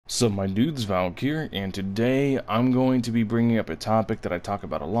So my dude's Valkyrja, and today I'm going to be bringing up a topic that I talk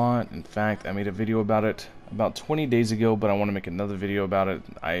about a lot. In fact, I made a video about it about 20 days ago, but I want to make another video about it.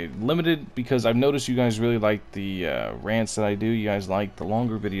 I limited because I've noticed you guys really like the rants that I do. You guys like the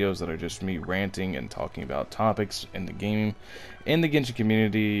longer videos that are just me ranting and talking about topics in the game, in the Genshin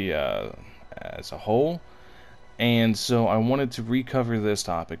community as a whole. And so I wanted to recover this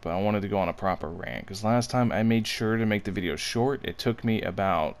topic, but I wanted to go on a proper rant, because last time I made sure to make the video short. It took me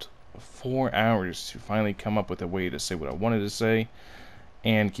about 4 hours to finally come up with a way to say what I wanted to say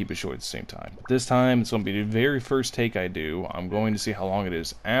and keep it short at the same time. This time it's going to be the very first take I do. I'm going to see how long it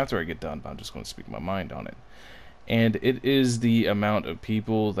is after I get done, but I'm just going to speak my mind on it. And it is the amount of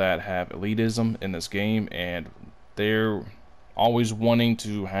people that have elitism in this game, and they're always wanting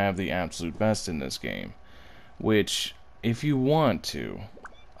to have the absolute best in this game. Which, if you want to,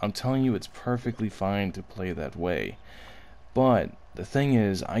 I'm telling you, it's perfectly fine to play that way. But the thing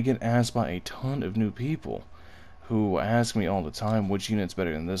is, I get asked by a ton of new people who ask me all the time, which unit's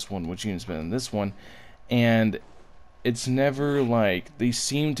better than this one, which unit's better than this one, and it's never like, they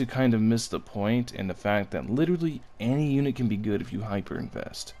seem to kind of miss the point in the fact that literally any unit can be good if you hyper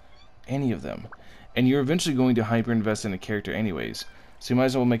invest. Any of them. And you're eventually going to hyper invest in a character anyways, so you might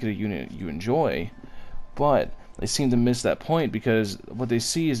as well make it a unit you enjoy. But they seem to miss that point, because what they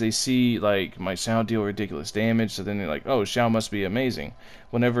see is they see like my Shao deal ridiculous damage, so then they're like, oh, Shao must be amazing.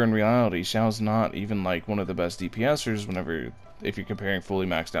 Whenever in reality, Shao's not even like one of the best DPSers if you're comparing fully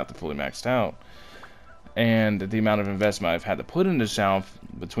maxed out to fully maxed out. And the amount of investment I've had to put into Shao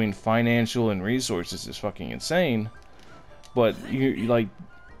between financial and resources is fucking insane. But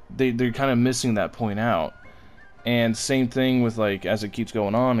they're kind of missing that point out. And same thing with, like, as it keeps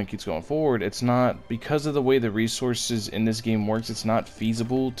going on and keeps going forward, it's not, because of the way the resources in this game works, it's not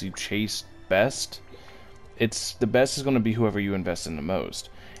feasible to chase best. The best is going to be whoever you invest in the most.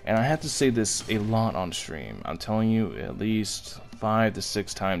 And I have to say this a lot on stream. I'm telling you, at least 5 to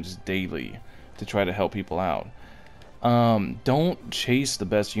 6 times daily to try to help people out. Don't chase the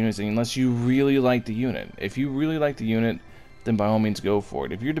best units unless you really like the unit. If you really like the unit, then by all means go for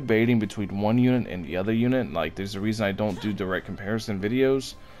it. If you're debating between one unit and the other unit, like there's a reason I don't do direct comparison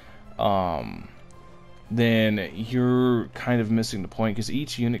videos, then you're kind of missing the point, because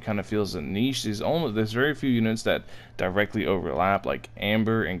each unit kind of feels a niche. There's very few units that directly overlap, like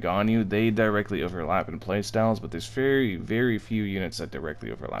Amber and Ganyu. They directly overlap in playstyles, but there's very, very few units that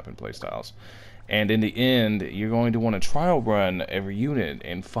directly overlap in playstyles. And in the end, you're going to want to trial run every unit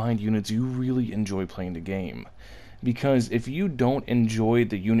and find units you really enjoy playing the game. Because if you don't enjoy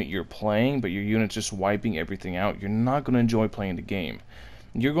the unit you're playing, but your unit's just wiping everything out, you're not going to enjoy playing the game.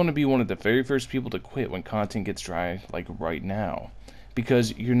 You're going to be one of the very first people to quit when content gets dry, like right now.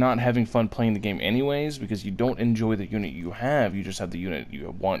 Because you're not having fun playing the game anyways, because you don't enjoy the unit you have, you just have the unit you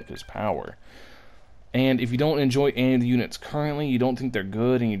want because power. And if you don't enjoy any of the units currently, you don't think they're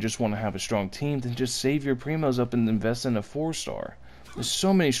good, and you just want to have a strong team, then just save your primos up and invest in a 4-star. There's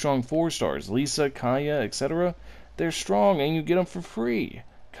so many strong 4-stars, Lisa, Kaya, etc. They're strong, and you get them for free.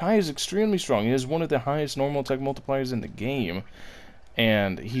 Kai is extremely strong. He has one of the highest normal tech multipliers in the game.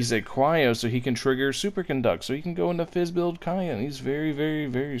 And he's a cryo, so he can trigger superconduct. So he can go into fizz build Kaya, and he's very, very,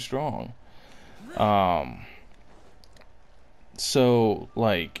 very strong. So,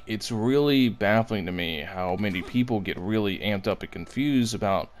 like, it's really baffling to me how many people get really amped up and confused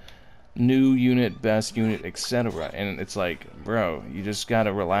about new unit, best unit, etc. And it's like, bro, you just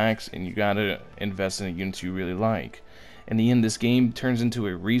gotta relax and you gotta invest in the units you really like. In the end, this game turns into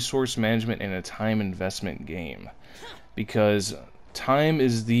a resource management and a time investment game, because time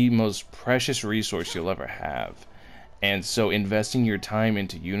is the most precious resource you'll ever have. And so investing your time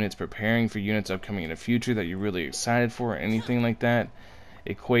into units, preparing for units upcoming in the future that you're really excited for, or anything like that,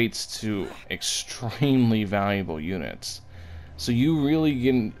 equates to extremely valuable units. So you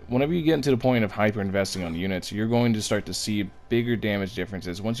really whenever you get into the point of hyper investing on units, you're going to start to see bigger damage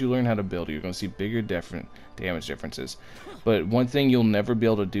differences. Once you learn how to build it, you're going to see bigger damage differences. But one thing you'll never be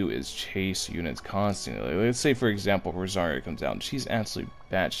able to do is chase units constantly. Let's say, for example, Rosaria comes out and she's absolutely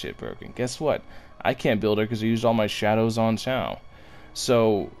batshit broken. Guess what? I can't build her because I used all my shadows on Shao.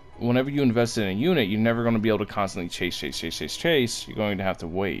 So whenever you invest in a unit, you're never going to be able to constantly chase. You're going to have to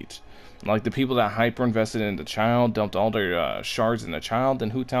wait. Like the people that hyper invested in the child, dumped all their shards in the child, then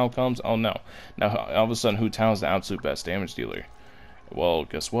Hu Tao comes, oh no. Now all of a sudden Hu Tao's the absolute best damage dealer. Well,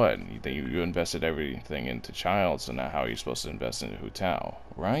 guess what? You invested everything into child, so now how are you supposed to invest into Hu Tao,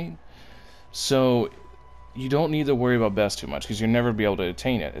 right? So you don't need to worry about best too much, because you'll never be able to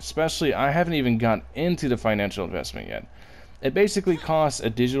attain it. Especially, I haven't even gotten into the financial investment yet. It basically costs a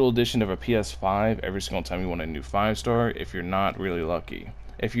digital edition of a PS5 every single time you want a new 5-star if you're not really lucky.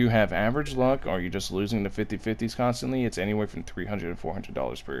 If you have average luck or you're just losing the 50-50s constantly, it's anywhere from $300 to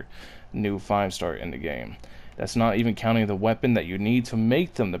 $400 per new 5-star in the game. That's not even counting the weapon that you need to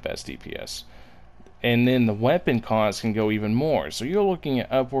make them the best DPS. And then the weapon cost can go even more. So you're looking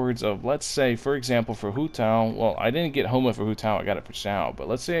at upwards of, let's say, for example, for Hu Tao, well, I didn't get Homa for Hu Tao, I got it for Xiao. But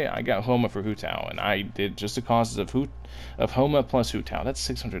let's say I got Homa for Hu Tao, and I did just the costs of Homa plus Hu Tao. That's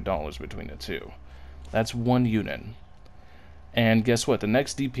 $600 between the two. That's one unit. And guess what? The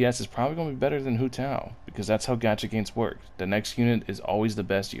next DPS is probably going to be better than Hu Tao, because that's how gacha games work. The next unit is always the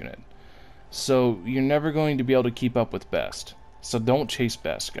best unit. So you're never going to be able to keep up with best. So don't chase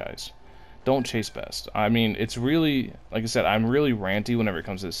best, guys. Don't chase best. I mean, it's really, like I said, I'm really ranty whenever it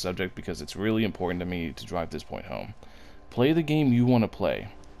comes to this subject because it's really important to me to drive this point home. Play the game you want to play.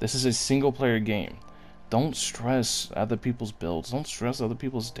 This is a single player game. Don't stress other people's builds. Don't stress other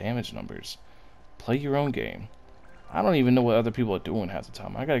people's damage numbers. Play your own game. I don't even know what other people are doing half the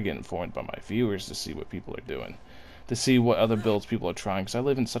time. I gotta get informed by my viewers to see what people are doing, to see what other builds people are trying, because I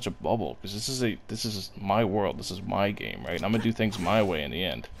live in such a bubble. Because this is my world. This is my game, right? And I'm gonna do things my way in the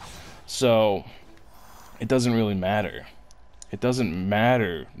end. So it doesn't really matter. It doesn't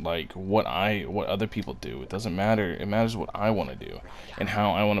matter like what other people do. It doesn't matter. It matters what I want to do and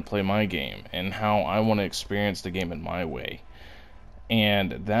how I want to play my game and how I want to experience the game in my way.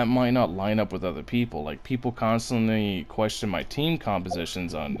 And that might not line up with other people. Like, people constantly question my team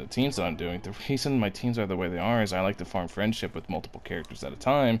compositions on the teams that I'm doing. The reason my teams are the way they are is I like to farm friendship with multiple characters at a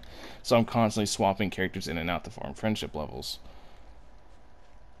time. So I'm constantly swapping characters in and out to farm friendship levels.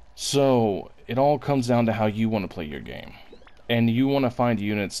 So it all comes down to how you want to play your game. And you want to find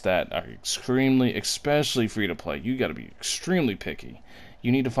units that are especially free to play. You got to be extremely picky.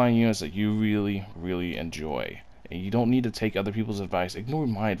 You need to find units that you really, really enjoy. And you don't need to take other people's advice. Ignore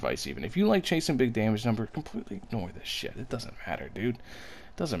my advice even. If you like chasing big damage number, completely ignore this shit. It doesn't matter, dude.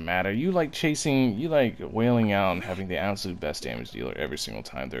 It doesn't matter. You like wailing out and having the absolute best damage dealer every single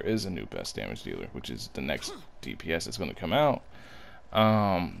time. There is a new best damage dealer, which is the next DPS that's going to come out.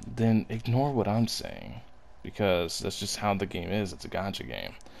 Then ignore what I'm saying. Because that's just how the game is. It's a gacha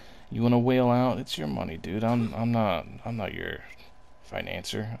game. You want to wail out? It's your money, dude. I'm not your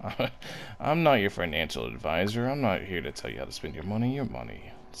financier. I'm not your financial advisor. I'm not here to tell you how to spend your money. Your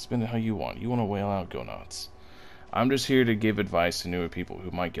money. Spend it how you want. You want to wail out? Go nuts. I'm just here to give advice to newer people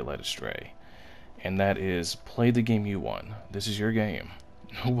who might get led astray. And that is, play the game you want. This is your game.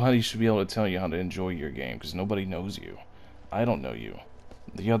 Nobody should be able to tell you how to enjoy your game because nobody knows you. I don't know you.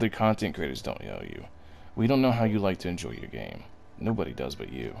 The other content creators don't know you. We don't know how you like to enjoy your game. Nobody does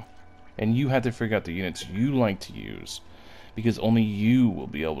but you. And you have to figure out the units you like to use, because only you will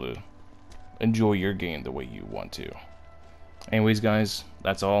be able to enjoy your game the way you want to. Anyways, guys,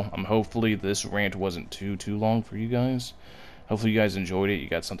 that's all. Hopefully this rant wasn't too long for you guys. Hopefully you guys enjoyed it. You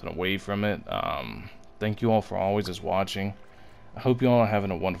got something away from it. Thank you all for always just watching. I hope you all are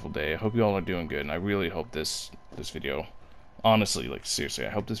having a wonderful day. I hope you all are doing good, and I really hope this video, honestly, like seriously, I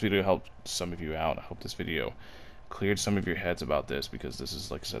hope this video helped some of you out. I hope this video cleared some of your heads about this, because this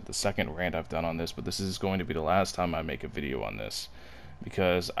is, like I said, the second rant I've done on this, but this is going to be the last time I make a video on this,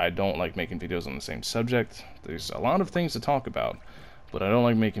 because I don't like making videos on the same subject. There's a lot of things to talk about, but I don't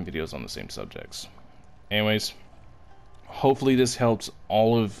like making videos on the same subjects. Anyways, hopefully this helps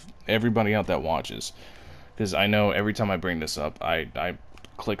everybody out that watches, because I know every time I bring this up, I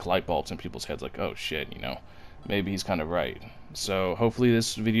click light bulbs in people's heads like, oh shit, you know, maybe he's kind of right. So hopefully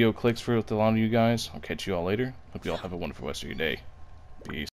this video clicks with a lot of you guys. I'll catch you all later. Hope you all have a wonderful rest of your day. Peace.